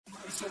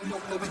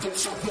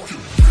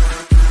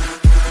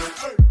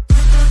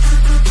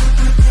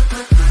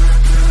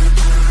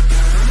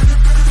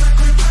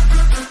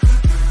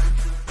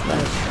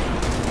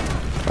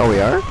Oh, we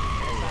are?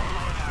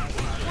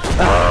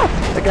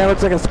 Ah! That guy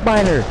looks like a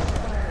spider!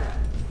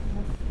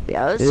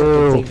 Yeah, those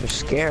fucking things are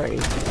scary.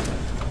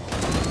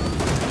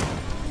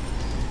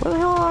 Where the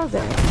hell are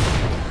they?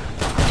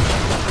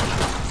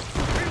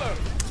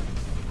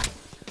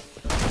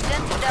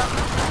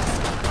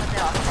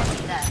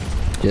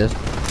 Just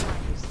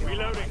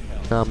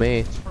not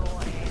me.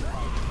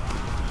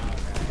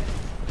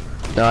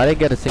 No, I didn't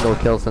get a single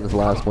kill since the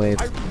last wave.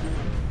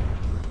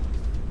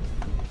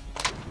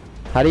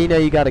 How do you know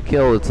you got a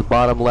kill? It's the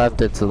bottom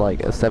left, it's like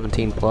a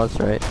 17 plus,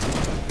 right?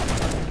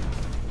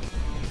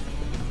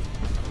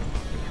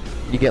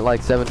 You get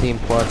like 17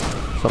 plus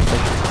something.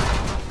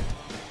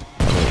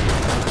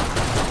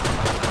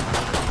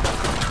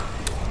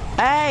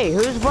 Hey,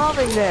 who's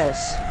building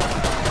this?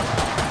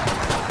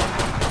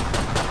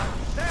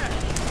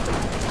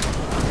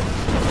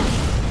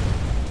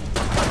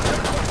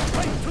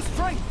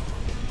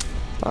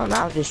 Oh,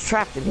 now I'm just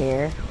trapped in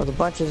here with a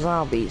bunch of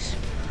zombies.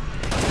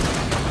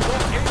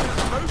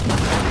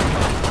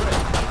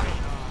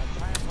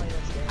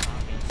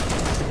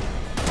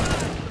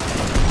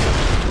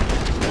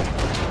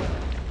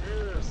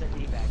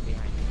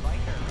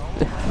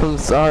 I'm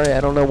sorry, I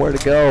don't know where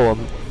to go.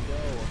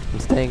 I'm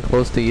staying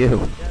close to you.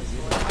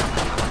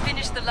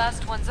 Finish the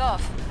last ones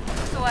off,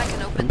 so I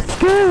can open I'm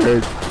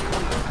scared.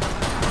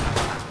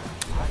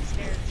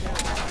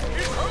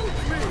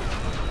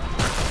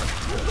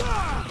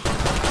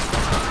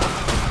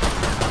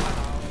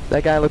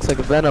 That guy looks like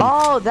a Venom.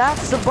 Oh,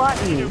 that's the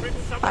button.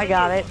 I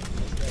got it.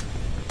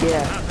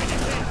 Yeah.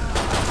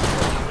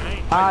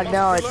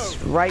 No,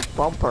 it's right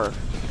bumper.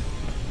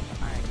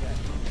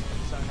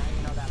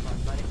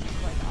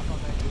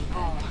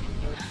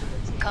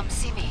 Come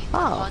see me.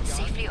 Pod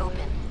safely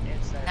open.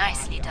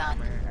 Nicely done.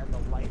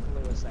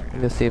 I'm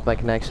gonna see if I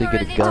can actually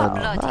get a gun.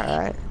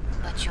 Alright.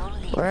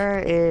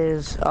 Where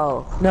is...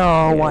 Oh.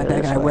 No, why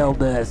did I weld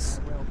this?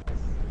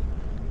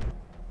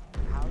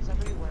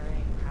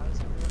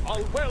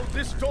 I'll weld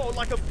this door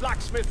like a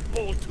blacksmith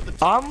bolt to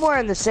the I'm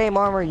wearing the same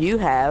armor you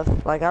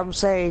have. Like, I'm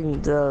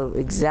saying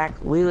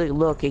we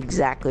look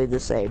exactly the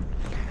same.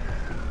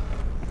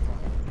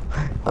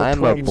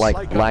 I'm a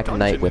black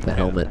knight with a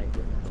helmet.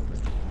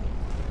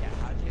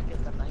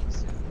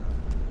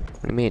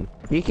 What do you mean?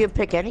 You can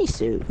pick any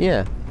suit.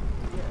 Yeah.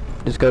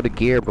 Just go to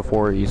gear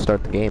before you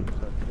start the game.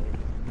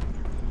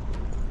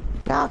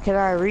 Now can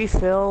I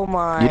refill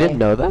my... You didn't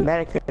know that?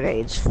 Medic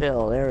grenades.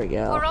 Fill. There we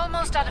go. We're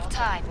almost out of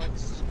time.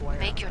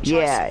 Make your choices.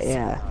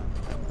 Yeah.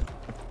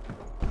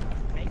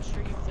 Make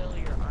sure you fill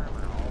your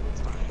armor all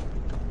the time.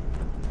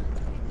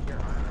 Your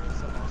armor is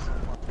the most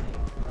important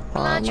thing.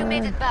 Glad you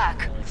made it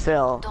back.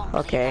 Fill.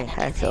 Okay,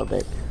 I filled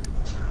it.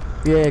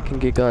 Yeah, I can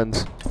get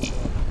guns.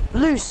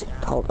 Lucy!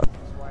 Hold up.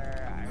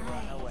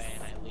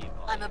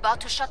 I'm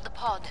about to shut the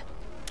pod.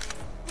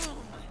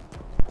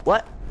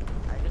 What?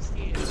 I just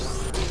need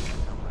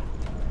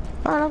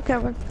Alright, I'm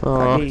coming.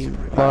 Aw,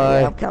 bye.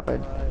 Yeah, I'm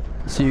coming.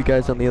 See you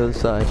guys on the other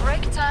side.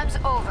 Break time's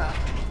over.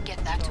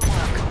 Get back to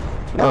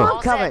work. No, Oh.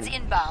 I'm coming.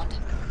 Inbound.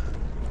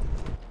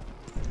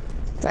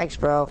 Thanks,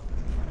 bro.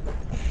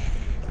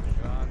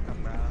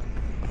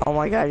 Oh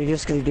my god, you're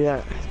just gonna do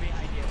that.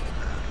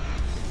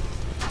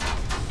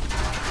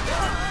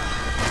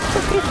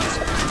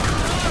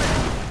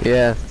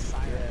 Yeah.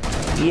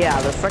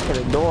 Yeah, they're freaking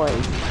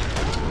annoying.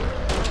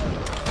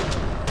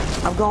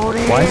 I'm going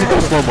in. Why is it go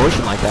slow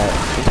motion like that?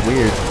 It's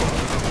weird.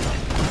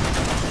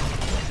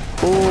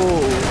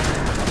 Ooh.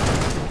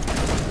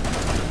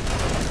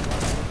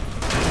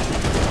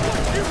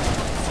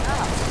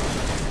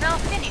 Now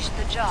finish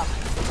the job.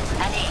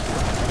 Allez.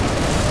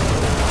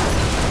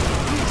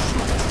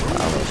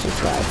 Oh, this is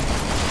bad.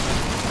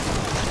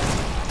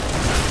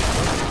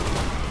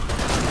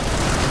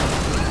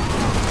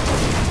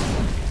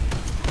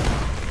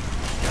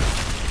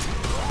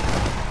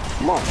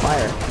 I'm on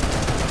fire.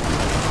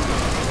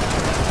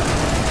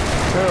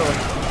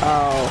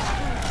 Oh.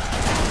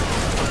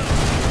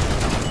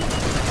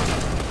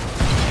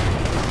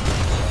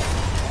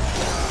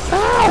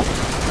 Ah!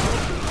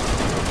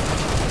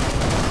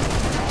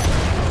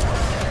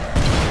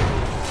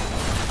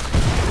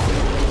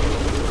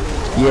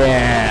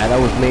 Yeah, that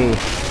was me.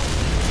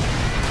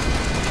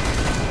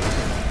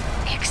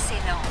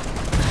 Excellent.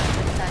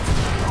 That's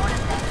nearly all of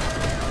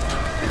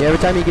them. Yeah, every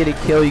time you get a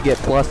kill, you get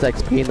plus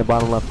XP in the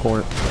bottom left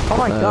corner. Oh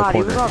my god,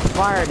 he corner. was on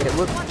fire and it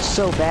looked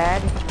so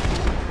bad.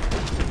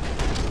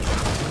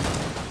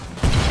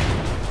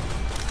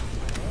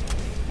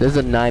 This is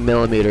a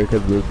 9mm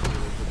because the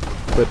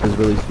clip is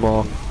really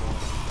small. That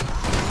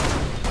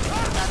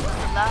was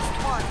the last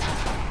one.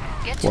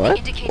 Get to What? the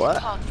indicated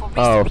pod for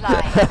Oh.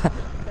 resupply.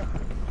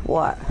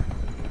 What?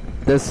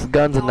 This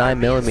gun's a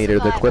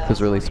 9mm, the clip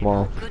is really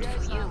small. Good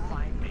for you.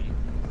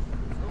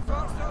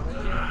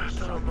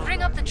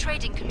 Bring up the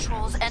trading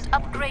controls and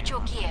upgrade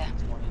your gear.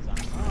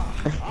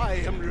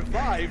 I am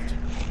revived.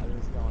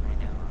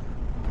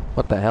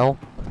 What the hell?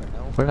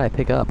 What did I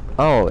pick up?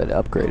 Oh, it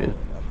upgraded.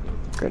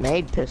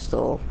 Grenade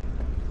pistol.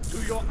 Do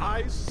your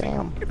eyes see?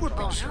 Damn. It would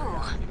be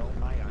Bonjour.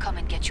 Come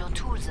and get your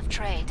tools of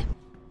trade.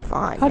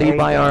 Fine. How do you there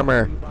buy go.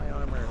 armor?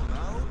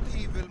 now,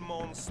 evil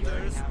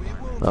monsters. We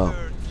won't Oh.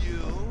 hurt you.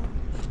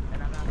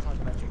 And I'm not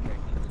talking about your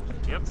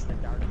character. Yep. It's the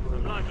dark blue.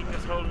 I'm liking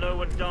this whole no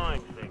one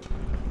dying thing.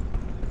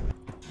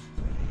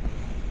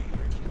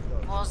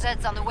 More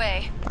Zeds on the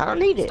way. I don't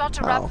need it. Start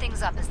to wrap Oh,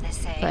 things up, as they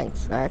say.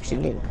 thanks. I actually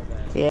need it.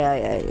 Yeah.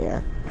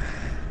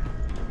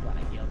 I'm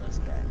gonna heal this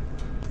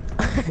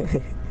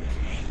guy.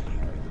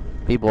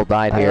 People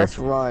died Alright, here. let's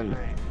run.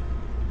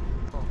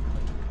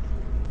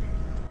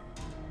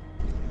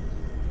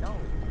 No.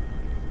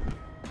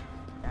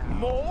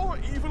 More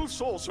evil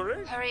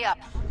sorcery? Hurry up.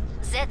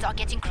 Zeds are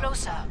getting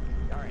closer.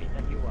 Alright,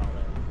 then you weld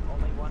it.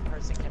 Only one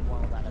person can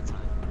weld at a time.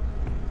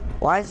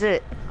 Why is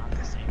it? Not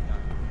the same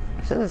gun.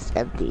 It says it's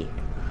empty.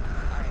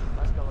 Alright,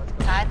 let's go.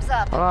 Time's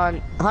up. Hold on.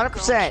 Go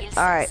 100%. kill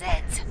some Alright.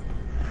 Zeds.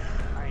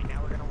 Alright,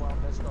 now we're gonna weld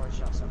this door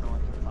shut so no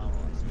one can follow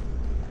us.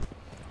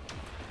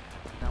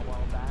 Now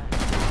weld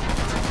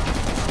that.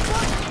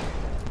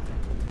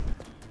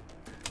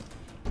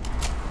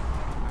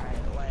 Alright,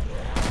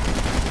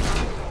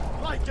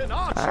 Like an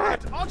archer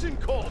Alright. at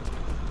Agincourt.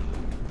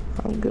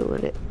 I'm good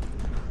with it.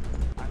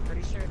 I'm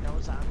pretty sure no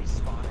zombies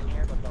spawn in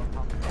here, but they'll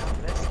come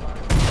down this one.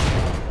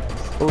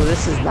 Oh,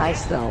 this is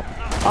nice though.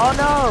 Oh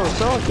no!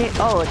 Someone can't.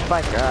 Oh, it's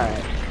Biker.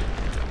 Alright.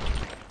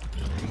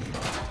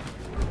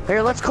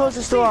 Here, let's close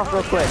this door off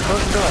real quick.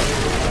 Close the door.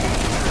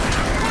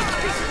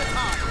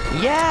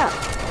 Yeah!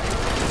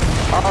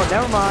 Oh,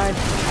 never mind.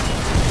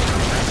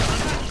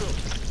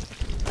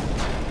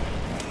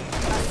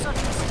 Assault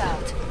is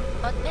out,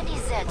 but many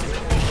Zeds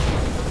remain.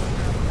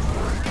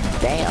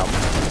 Damn.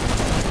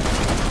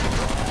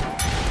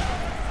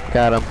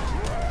 Got him.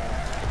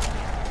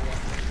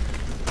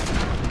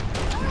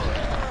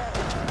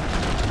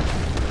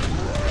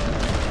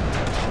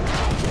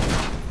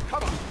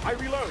 Come on, I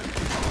reload.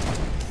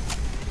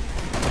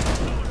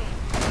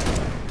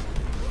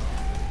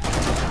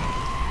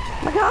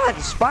 Oh my god,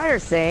 the spider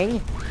thing.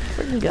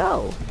 Where'd you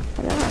go?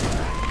 Oh my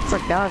god. It's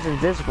like now it's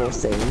invisible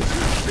things.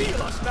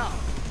 Feel us now.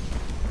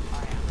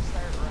 Alright, I'm gonna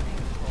start running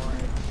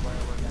towards where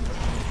we're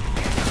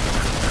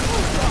gonna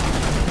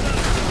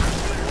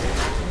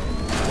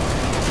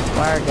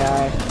Fire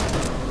guy.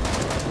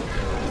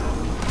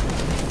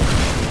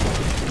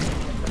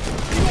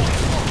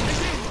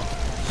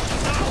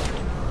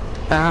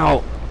 Ow!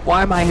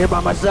 Why am I here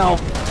by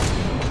myself?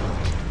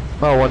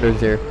 Oh, Wonder's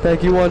here.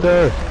 Thank you,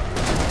 Wonder.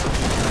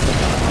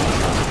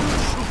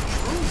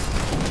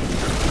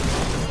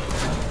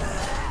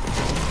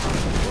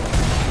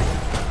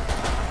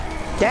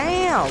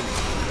 Damn!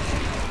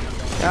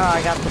 Oh,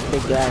 I got the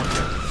big guy.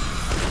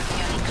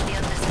 Nearly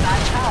cleared this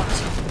batch out.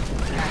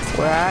 Nice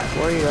Where at?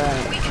 Where are you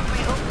at? We can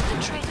reopen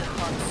the trader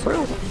pods.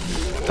 Where?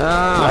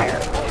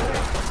 Ah!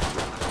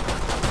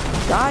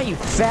 Die, you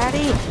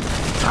fatty!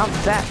 I'm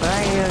fat, but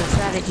I ain't even as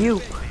fat as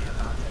you.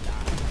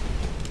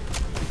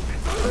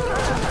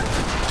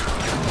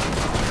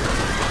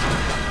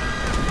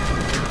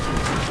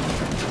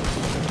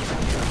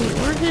 Wait,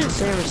 where did it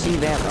say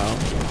receive ammo?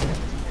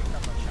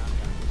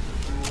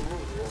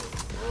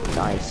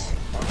 Nice.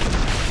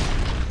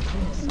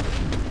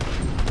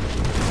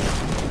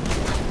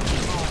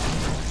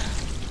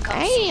 Come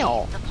Ow.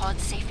 see the pod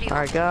safely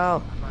Alright, open.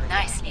 go.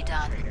 Nicely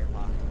done.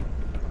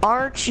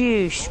 Aren't you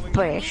We need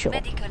special?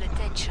 medical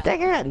attention.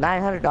 Dang it,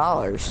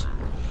 $900.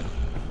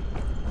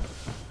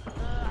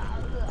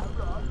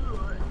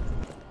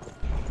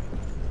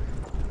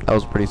 That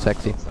was pretty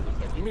sexy.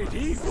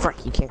 Medieval.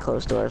 Frick, you can't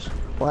close doors.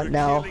 What?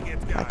 No,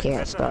 I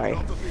can't, sorry.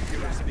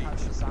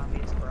 the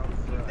zombies broke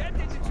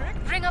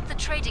through. Bring up the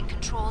trading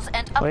controls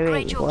and Wait, upgrade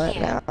wait, your what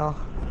gear. now?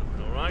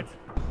 Alright.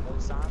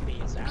 Those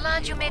zombies.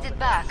 Glad you made it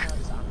back.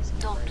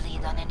 Don't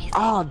bleed on anything.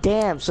 Oh,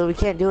 damn, so we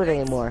can't do it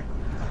anymore.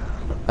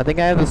 I think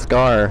I have a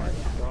scar.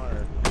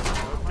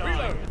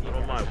 Dying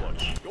on my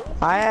watch.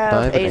 I I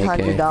have have an AK.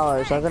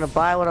 $800. I'm gonna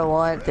buy what I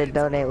want, then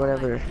donate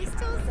whatever.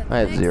 I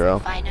have 0.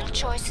 Final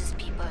choices,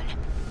 people.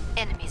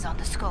 Enemies on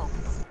the scope.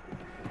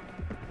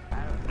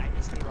 I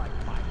just need like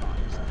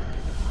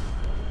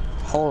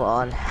 $5. Hold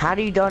on. How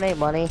do you donate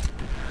money?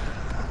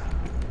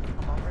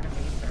 Come over to me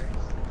first.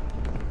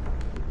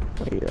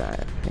 Where you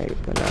at? There you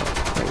go. No,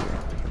 there you go.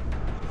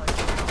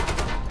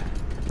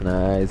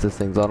 Nice, this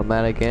thing's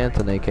automatic and it's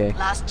an AK.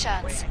 Last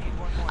chance.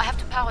 I have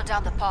to power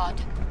down the pod.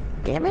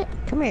 Damn it.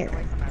 Come here. From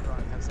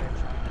everyone, that's their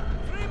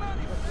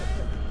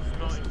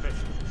Not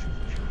infected.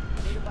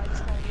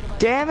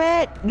 Damn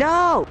it!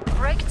 No!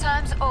 Break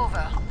time's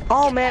over.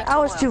 Oh Get man, back I to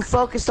was too work.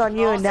 focused on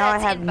you All and now I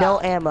sets have no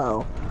inbound.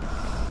 ammo.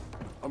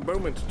 A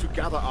moment to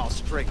gather our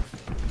strength.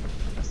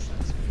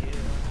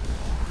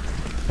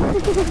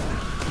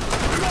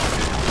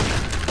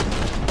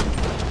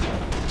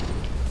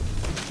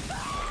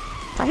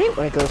 I hate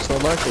when it goes slow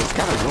motion. It's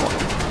kind of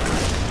annoying.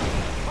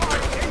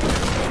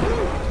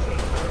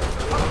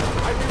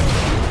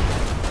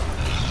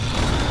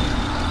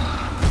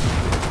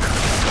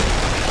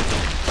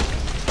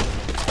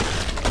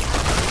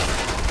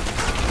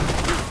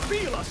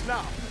 Feel us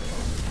now.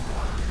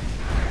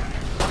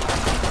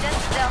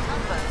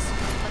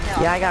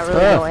 Yeah, I got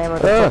really no ammo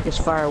to focus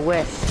fire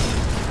with.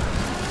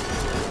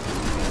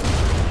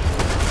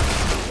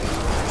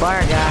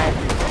 Fire guy.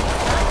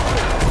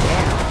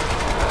 Damn.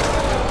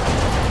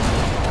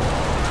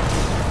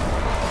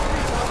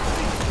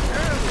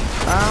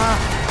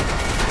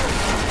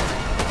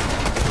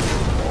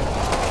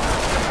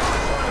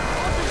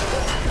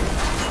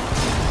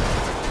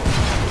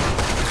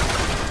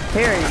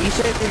 Here, you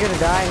said you're gonna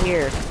die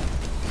here.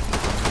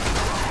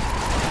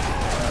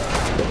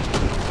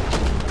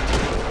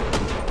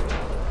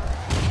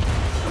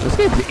 This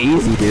game's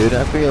easy, dude.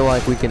 I feel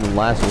like we can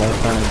last a long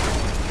time.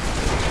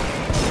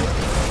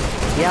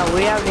 Yeah,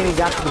 we haven't even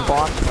got to the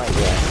boss fight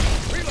yet.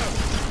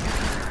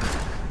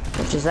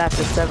 Which is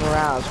after 7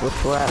 rounds, which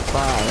we're at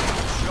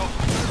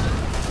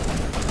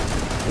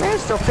 5. Man,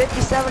 there's still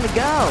 57 to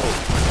go.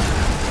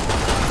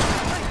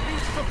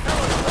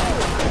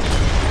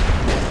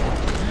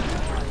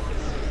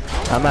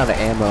 I'm out of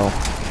ammo.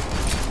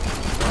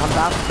 I'm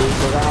about to be,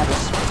 so I have to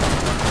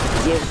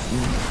give.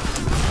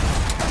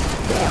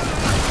 Damn.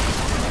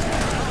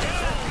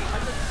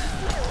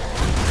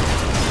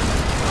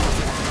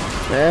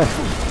 Yeah.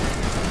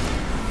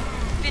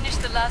 Finish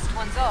the last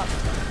ones off,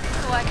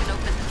 so I can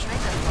open the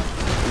trigger.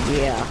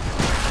 Yeah.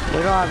 We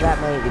don't have that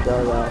many to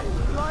go though.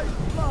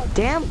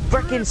 Damn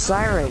frickin'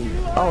 siren.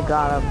 Oh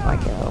god, I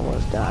can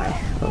almost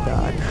die. Oh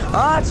god.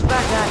 Oh, it's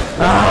back guy.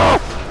 Oh!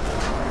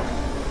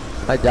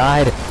 I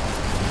died.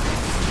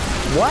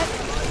 What?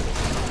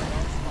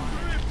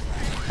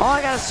 Oh,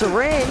 I got a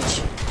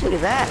syringe. Look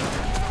at that.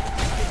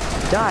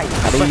 Die.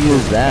 How do you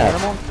use that?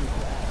 Animal.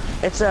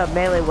 It's a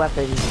melee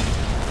weapon.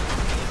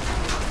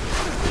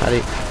 How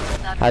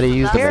do you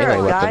use the Here,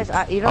 melee guys,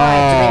 weapon? you don't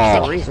have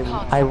to make the reason.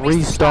 I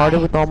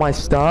restarted with all my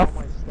stuff?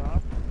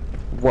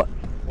 What?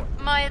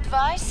 My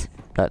advice?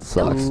 That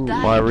sucks. Don't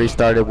die Well, I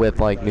restarted with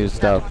like new Nothing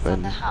stuff from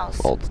and the house.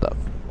 old stuff.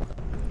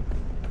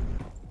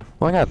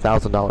 Well, I got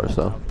 $1,000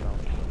 though.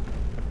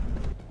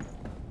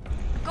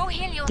 Go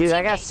heal your Dude,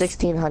 I got teammates.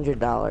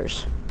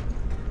 $1,600.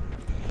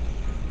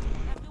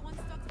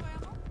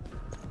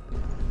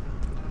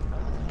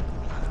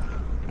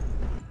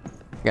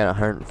 I got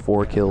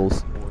 104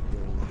 kills.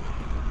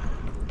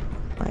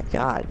 My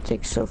god, it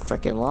takes so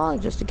freaking long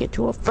just to get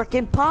to a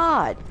freaking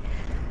pod.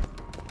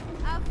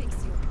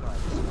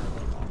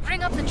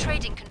 Bring up the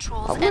trading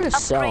controls I'm and gonna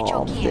sell upgrade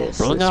all your gear. this.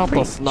 Bring It's out the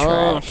pretty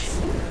snuff. trash.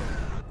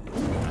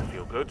 I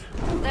feel good.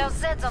 There's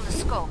Zeds on the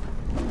scope.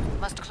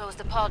 Must close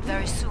the pod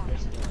very soon.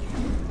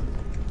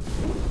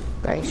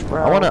 Thanks,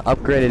 bro. I want an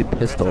upgraded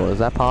pistol. Is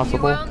that You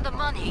possible? earned the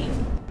money.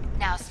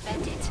 Now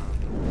spend it.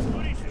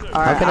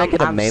 How can I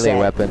get a melee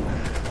weapon?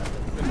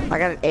 I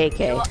got an AK.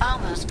 Your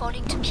armor's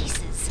falling to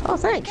pieces. Oh,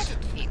 thanks.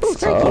 Get it Ooh, fixed.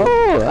 thank you.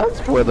 Oh,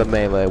 that's where the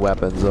melee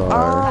weapons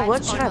are. Oh,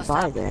 what should I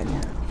buy then?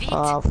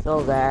 Oh,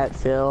 fill that.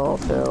 Fill.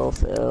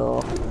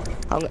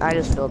 I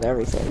just filled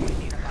everything.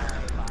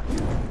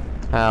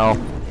 How?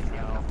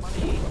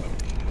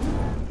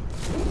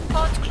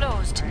 Pod's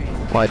closed.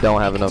 Well, I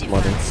don't have enough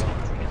money.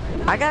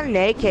 I got an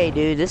AK,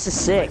 dude. This is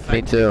sick.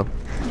 Me too.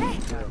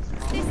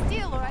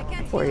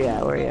 Where you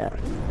at? Where you at?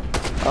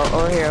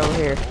 Oh, over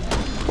here.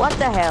 What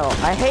the hell?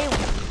 I hate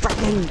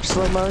fucking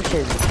slow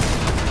motion.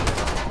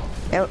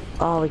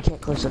 Oh, we can't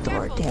close the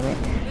door. Damn it.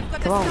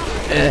 Come on.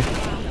 Eh.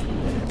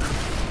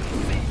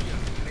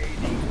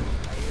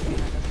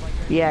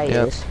 Yeah, he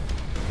Yep. is.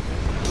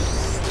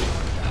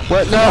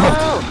 What? No!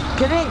 Oh,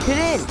 get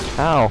in.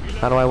 How?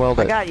 How do I weld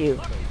I it? got you.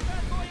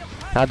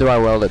 How do I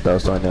weld it though,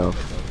 so I know?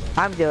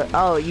 I'm doing.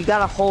 Oh, you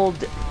gotta hold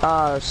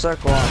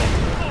circle on it.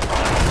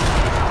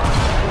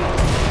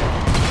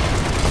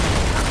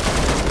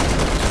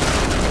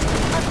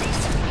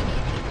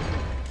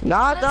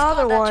 Not the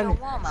other one.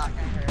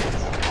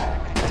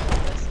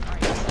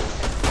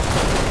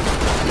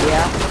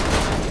 Yeah.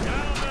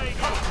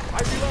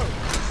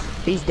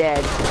 He's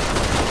dead.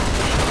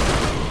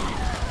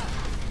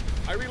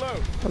 I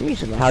reload. I'm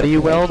using that. How do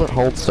you weld?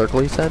 Hold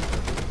circle, you said?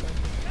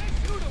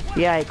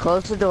 Yeah, you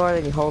close the door,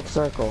 then you hold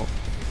circle.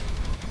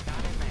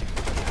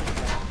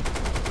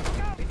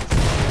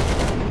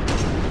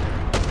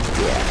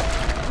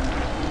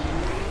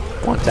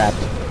 One tapped.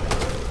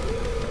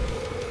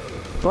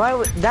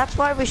 Why? That's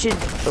why we should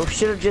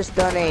have just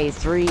done a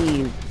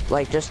 3,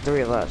 like just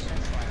 3 of us.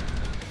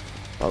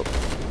 Oh,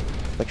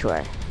 which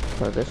way?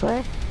 Go this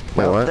way?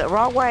 Wait, No, what? the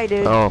wrong way,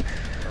 dude. Oh.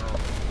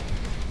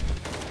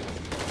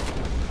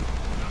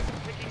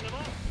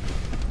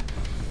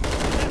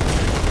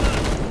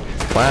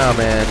 Wow,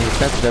 man, he's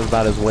sensitive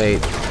about his weight.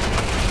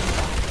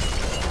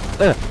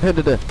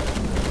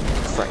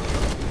 Frick.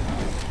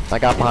 I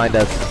got behind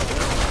us.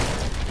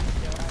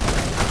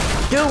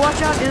 Dude,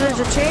 watch out, dude. There's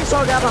a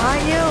chainsaw guy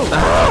behind you.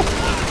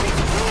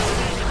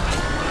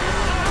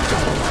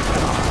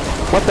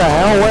 What the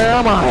hell? Where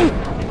am I?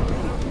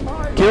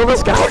 Kill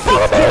this guy.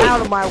 Get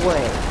out of my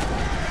way.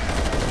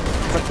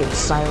 Frickin'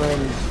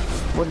 siren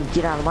wouldn't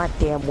get out of my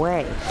damn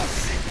way.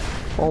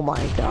 Oh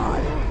my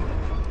god.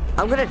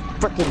 I'm gonna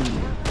frickin'.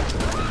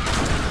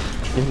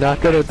 You're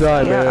not gonna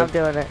die, Yeah, man. I'm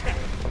doing it.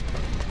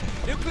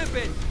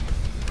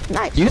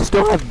 Nice. You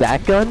still have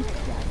that gun?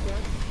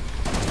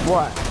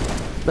 What?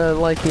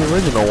 like the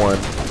original one.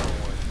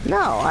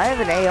 No, I have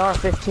an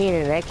AR-15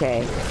 and an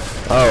AK.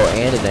 Oh,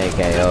 and an AK.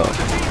 Oh.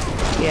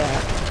 Yeah.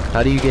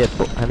 How do you get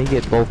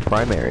both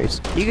primaries?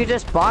 You could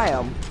just buy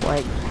them.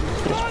 Like,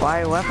 just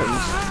buy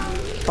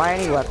weapons. Buy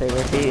any weapon.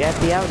 If you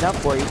have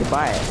enough for it, you can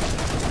buy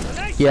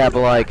it. Yeah,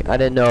 but like, I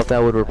didn't know if that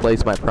would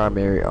replace my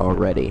primary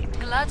already.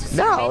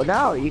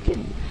 No, you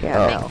can.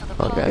 Yeah,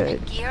 oh, okay.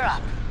 Gear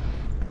up.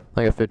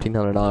 I got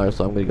 $1,500,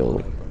 so I'm gonna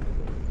go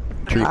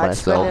treat I'd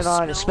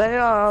myself. spend it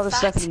on all the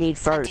stuff you need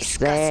first,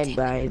 then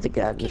buy the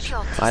guns.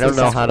 I don't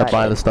know how to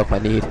buy the stuff I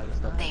need.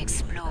 They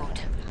explode.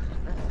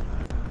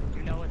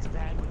 You know it's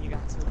bad when you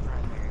got 2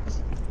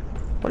 primaries.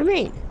 What do you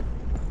mean?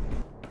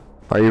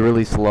 Are you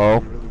really slow?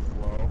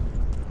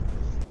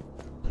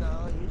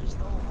 No, you just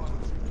don't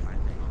want 2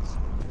 primaries.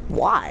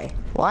 Why?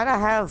 Why not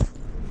have?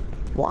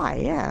 Why?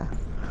 Yeah.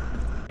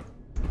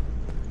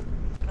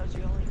 Because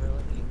you only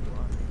really need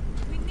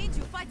 1. We need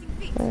you fighting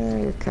feet.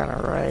 You're kind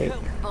of right.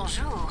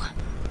 Bonjour.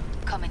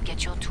 Come and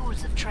get your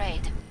tools of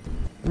trade.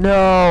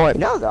 No.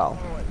 No, though.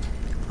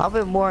 I'll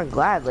be more than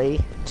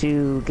gladly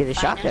to get a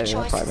shotgun in the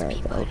choices,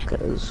 primary, though,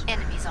 because.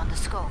 Enemies on the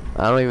scope.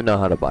 I don't even know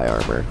how to buy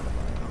armor.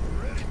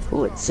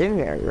 Ooh, it's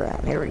incendiary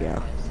round. Here we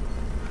go.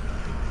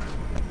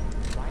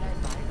 Why'd I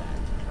buy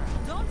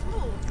that? Don't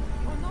move.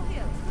 Oh, no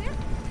here. Clear?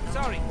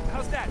 Sorry,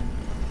 how's that?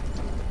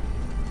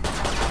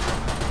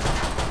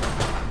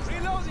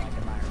 Reloading.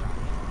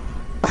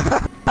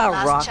 A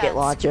Last rocket chance.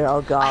 launcher. Oh I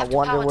have god, to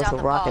Wonder power with down a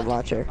the rocket pod.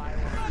 launcher. Much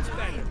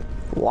better.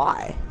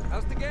 Why?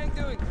 How's the gang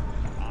doing?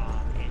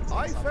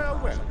 I fare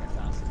well.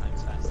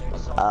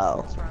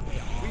 Oh.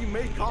 We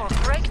make our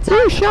Break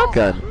Ooh, time.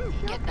 shotgun.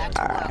 Get back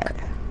to Alright.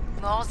 work.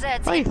 More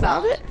Zeds Oh, you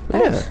found inbound. it?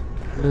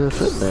 Yeah. It's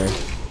sitting there.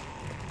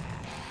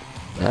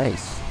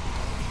 Nice.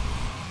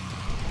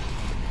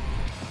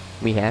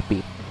 Me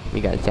happy. We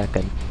got a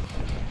shotgun.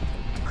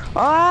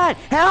 Alright!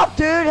 Help,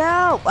 dude!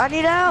 Help! I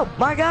need help!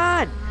 My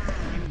god!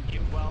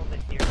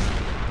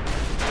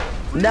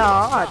 No,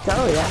 I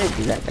totally, I didn't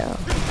do that now.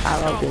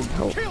 I love good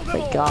hope.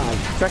 Thank God.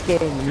 Frickin'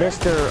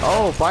 Mr.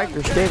 Oh,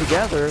 bikers stay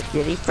together.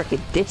 Yeah, he frickin'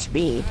 ditched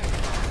me.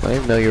 I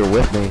didn't know you were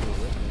with me.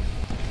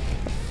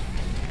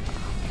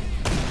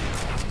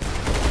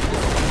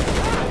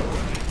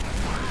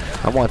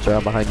 I'm watching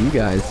out behind you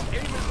guys.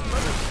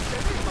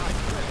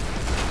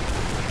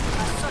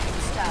 Assault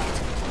start,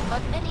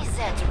 but many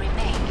Zeds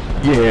remain.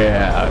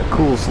 Yeah,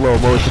 cool slow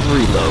motion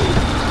reload.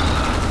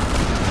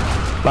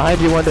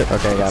 Behind you, Wonder.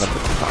 Okay, I got him.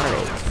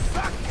 Alright.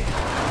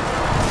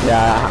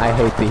 Yeah, I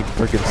hate the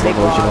freaking slow Big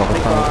motion all loss, the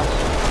big time. loss.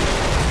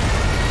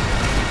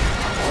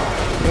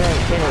 You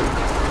ain't kidding.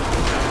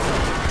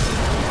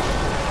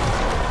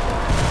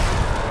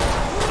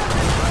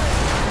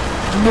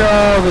 No!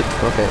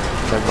 Okay,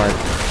 never mind.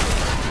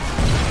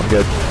 I'm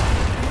good.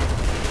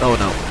 Oh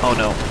no, oh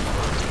no.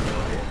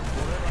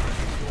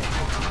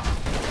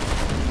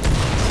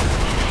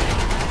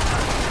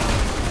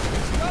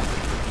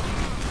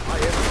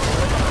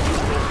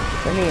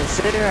 I mean,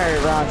 incendiary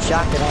round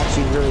shotgun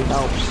actually really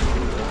helps.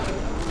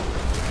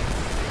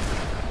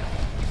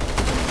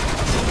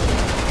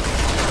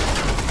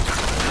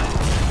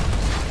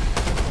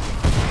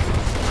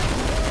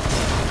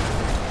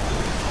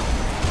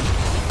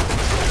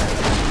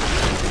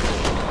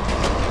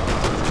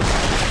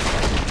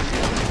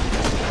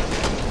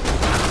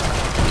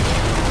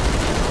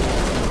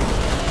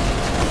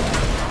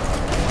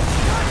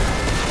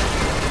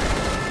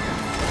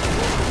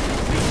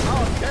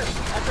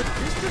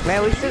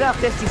 Man, we still got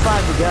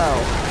 55 to go.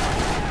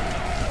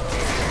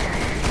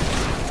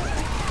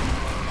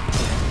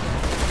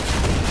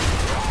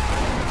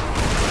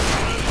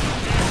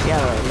 Yeah,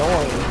 they're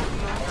annoying.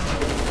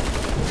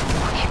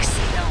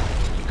 Excellent.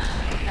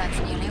 That's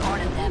nearly all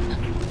of them.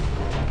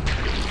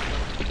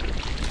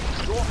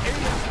 your aim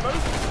is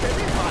most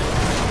steady high.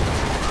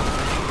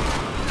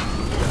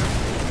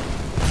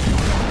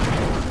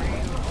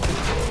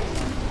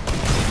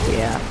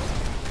 Yeah.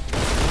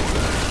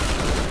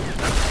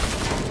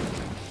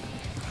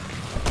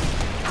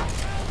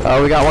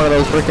 Oh, we got one of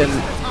those freaking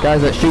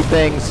guys that shoot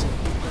things.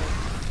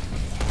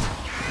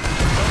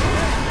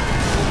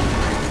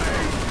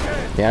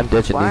 Yeah, I'm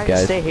ditching Why these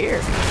guys. stay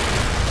here?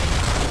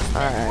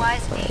 Alright.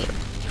 Wisely.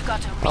 You've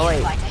got a Oh, real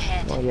wait. fight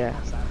ahead. Oh, yeah.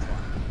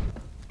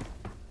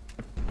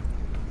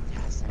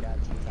 Yes, I got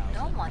 2,000.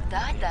 No one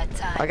died that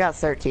time. I got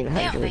There for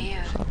 1,300. you.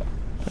 So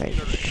that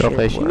should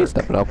Girlface, you need to work.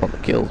 step it up on the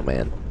kills,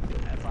 man.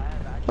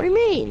 What do you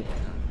mean?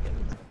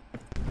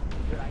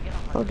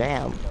 Oh,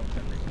 damn.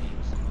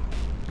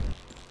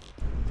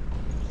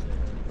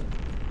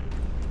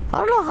 I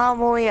don't know how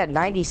I'm only at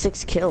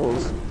 96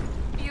 kills.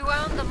 You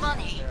earned the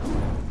money.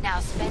 Now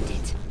spend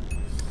it.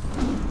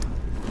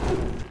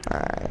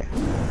 Alright.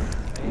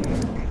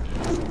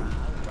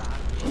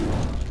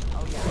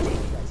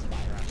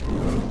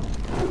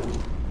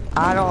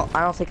 I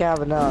don't think I have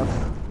enough.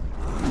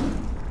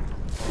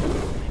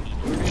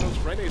 Feels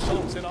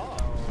Renaissance in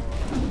art.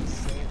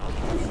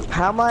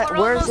 How much? We're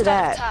Where's almost it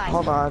out of at? time.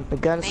 Hold on. The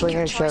Make your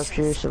gunslinger, choices.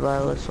 sharpshooter,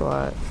 survival,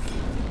 SWAT.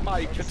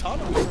 My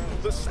katana.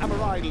 The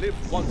samurai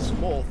lived once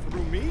more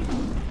through me.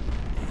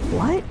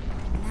 What?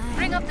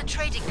 Bring up up the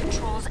trading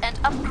controls and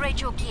upgrade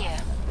your gear.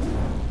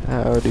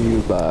 How do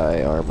you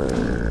buy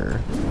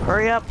armor?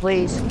 Hurry up,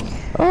 please.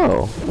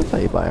 Oh, that's how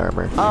you buy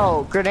armor.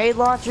 Oh, grenade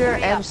launcher,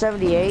 Hurry up.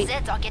 M78.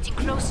 Zeds are getting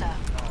closer.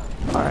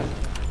 Alright.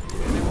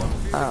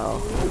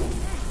 Oh.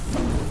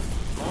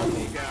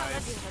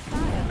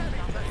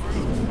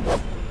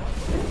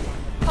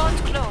 Port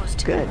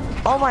closed. Good.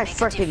 Oh my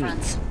Makes a frickin'.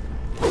 difference.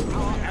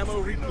 Ammo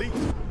replete.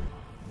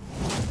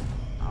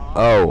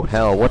 Oh,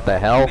 hell, what the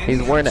hell?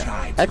 He's wearing an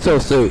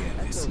exosuit.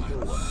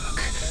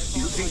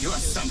 You think you're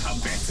somehow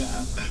better?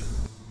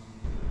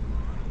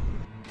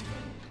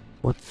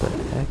 What the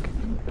heck?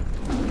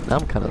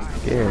 I'm kind of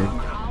scared.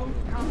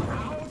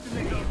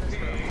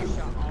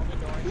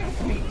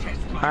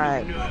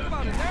 Alright.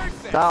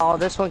 Oh,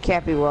 this one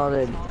can't be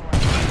welded.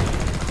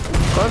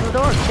 Close the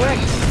door, quick!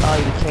 Oh,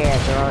 you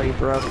can't. They're already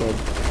broken.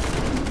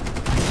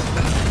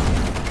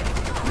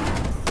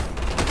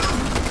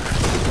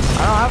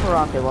 I don't have a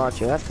rocket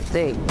launcher. That's the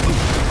thing.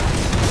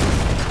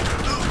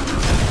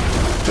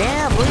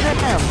 Damn, look at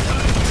him.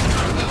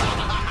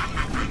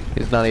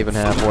 He's not even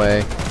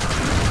halfway.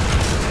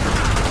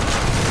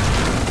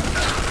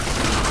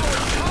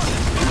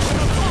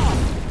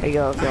 There you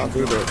go. Okay, I'll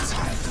do this.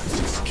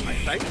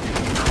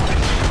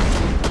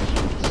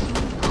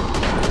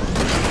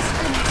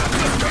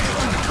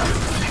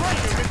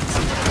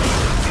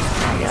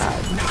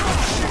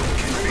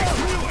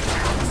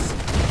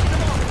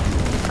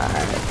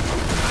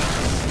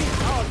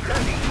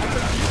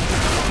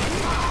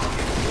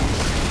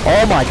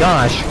 Oh my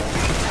gosh!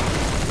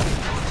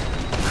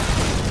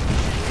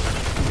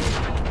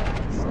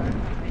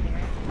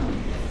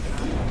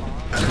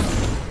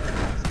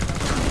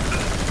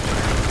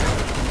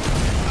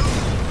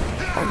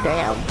 Oh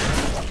damn.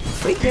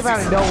 We came out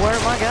of nowhere,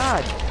 my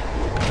god.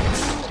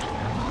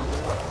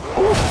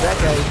 Ooh, that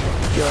guy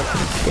just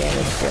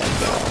damage that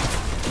guy.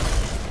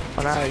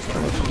 Oh, now he's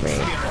coming for me.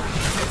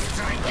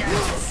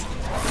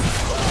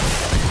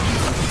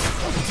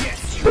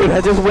 Dude,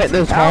 I just went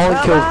this hall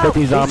and killed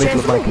 50 zombies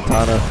with my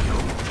katana.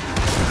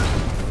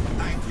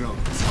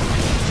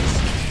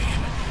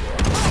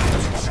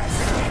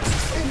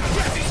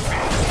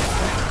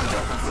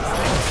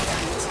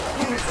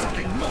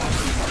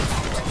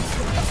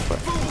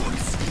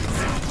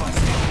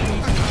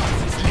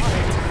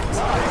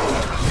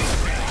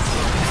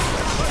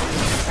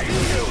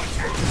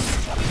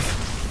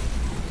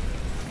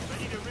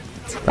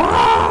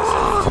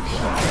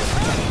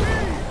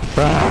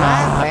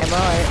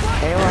 Ammo?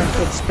 Anyone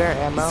can spare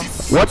ammo?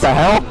 What the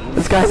hell?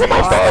 This guy's in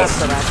my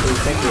face! Actually,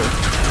 thank you.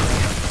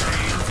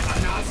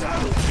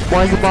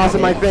 Why is the boss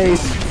in my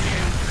face?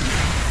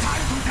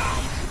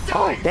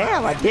 Oh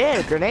damn, I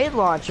did! A grenade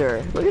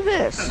launcher! Look at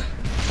this!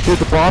 Dude,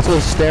 the boss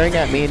was staring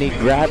at me and he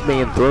grabbed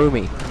me and threw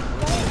me.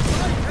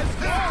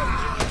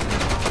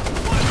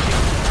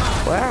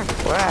 Where?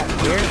 Where at?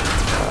 Here?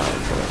 Oh,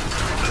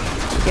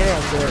 okay. Get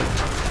in, dude.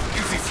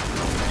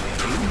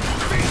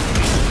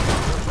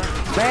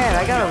 Man,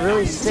 I got a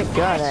really sick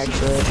gun,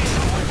 actually.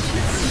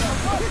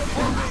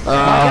 Oh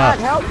my god,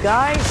 help,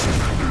 guys!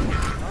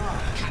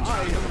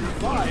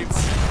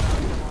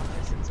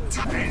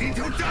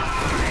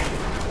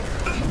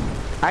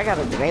 I got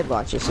a grenade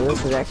launcher, so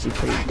this is actually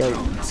pretty dope.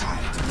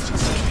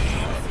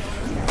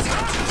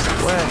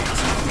 Where?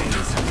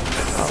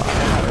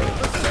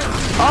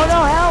 Oh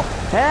no, help!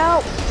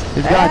 Help!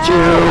 He's got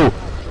you!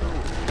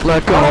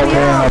 Let go of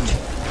him!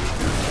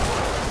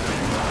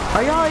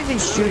 Are y'all even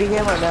shooting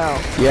him or no?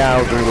 Yeah, I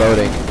was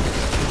reloading.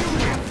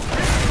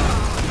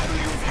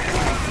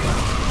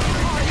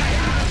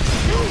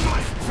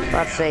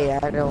 Let's say I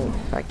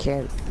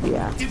can't,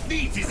 yeah.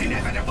 Defeat is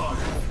inevitable.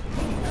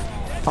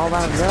 Oh no,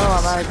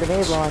 I'm out of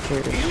grenade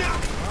launchers.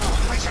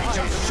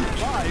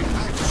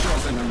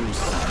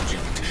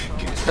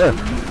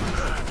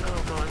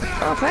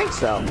 Oh, thanks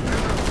though.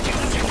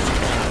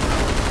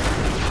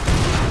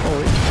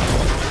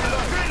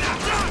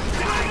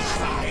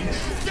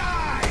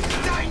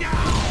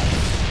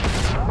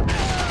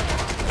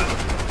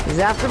 He's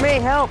after me,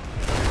 help!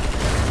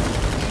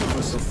 You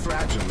were so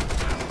fragile.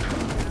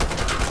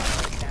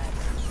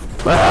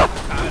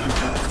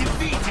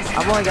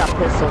 I've only got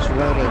pistols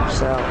remaining,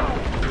 so.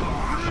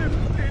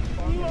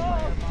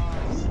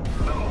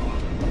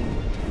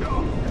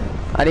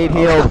 I need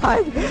heal.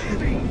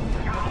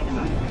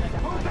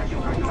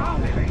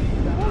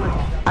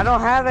 I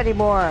don't have any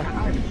more.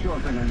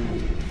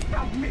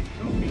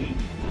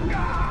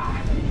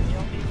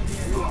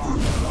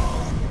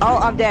 Oh,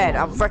 I'm dead.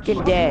 I'm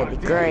freaking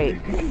dead. Great.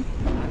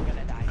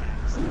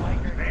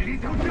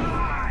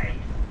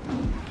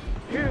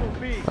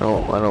 I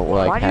don't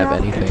like Why do you have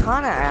have anything. a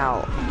katana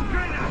out?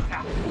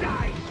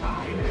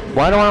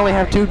 Why do I only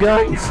have 2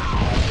 guns?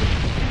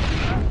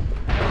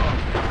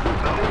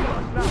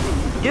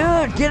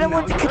 Dude, get him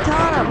with the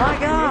katana, my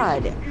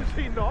god!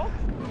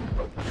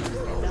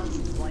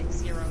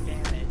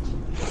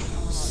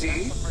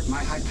 See?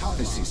 My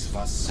hypothesis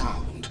was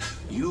sound.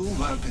 You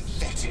were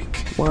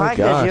pathetic. Oh Probably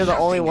because you're gosh.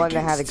 the only one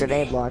that had a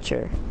grenade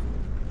launcher.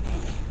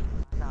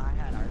 No, I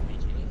had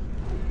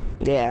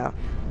RPG. Yeah.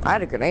 I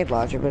had a grenade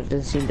launcher, but it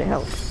didn't seem to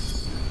help.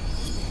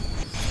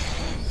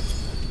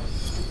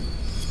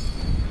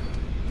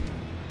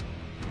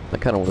 I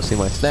kind of want to see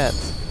my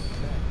stats.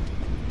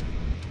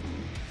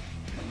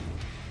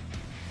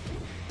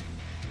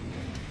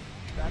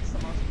 That's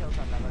the most kills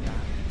I've ever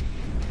gotten.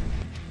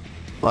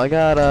 I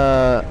got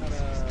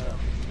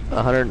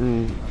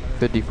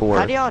 154.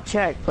 How do y'all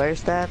check player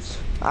stats?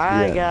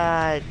 I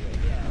got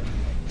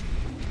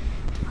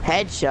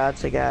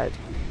headshots. I got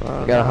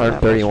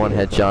 131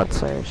 headshots.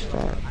 Player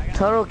stat.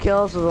 Total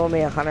kills was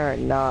only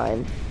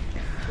 109.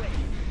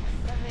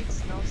 That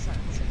makes no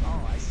sense.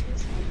 Oh, I see.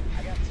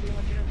 I got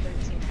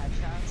 213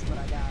 headshots, but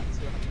I got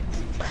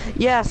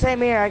 260. Yeah,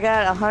 same here. I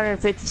got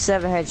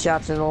 157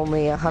 headshots and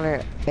only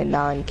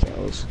 109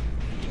 kills.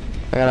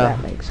 I got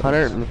That makes sense.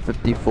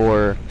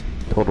 154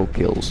 total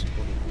kills. Yo,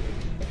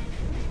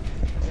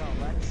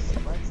 let's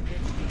ditch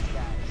these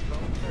guys.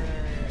 Vote for.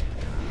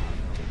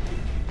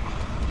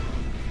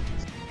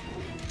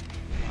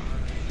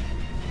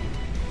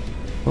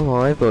 Oh,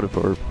 I voted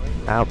for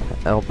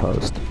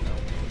Outpost.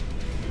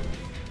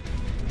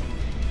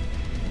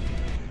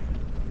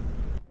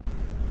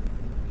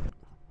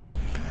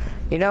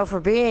 You know, for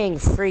being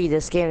free,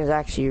 this game is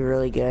actually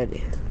really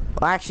good.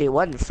 Well, actually, it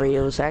wasn't free.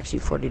 It was actually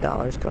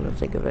 $40. Come to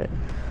think of it.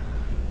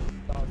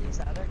 Oh, these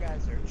other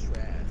guys are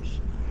trash.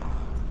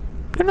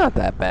 They're not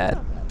that bad.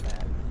 Not that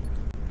bad.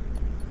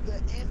 The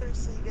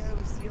Anderson guy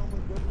was the only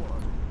good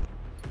one.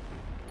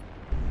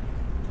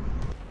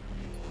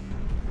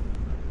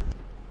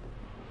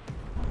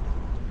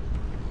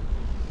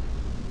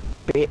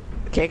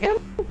 Kick him?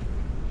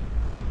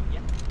 Yeah.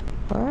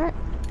 Alright.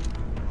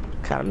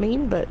 Kinda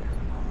mean, but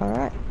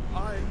alright.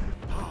 I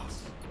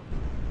pass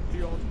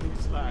beyond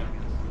these lands.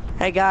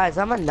 Hey guys,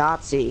 I'm a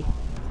Nazi.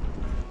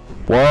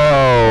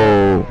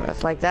 Whoa!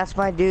 That's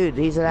my dude.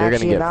 He's You're gonna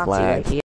actually a get Nazi. flagged. Like, he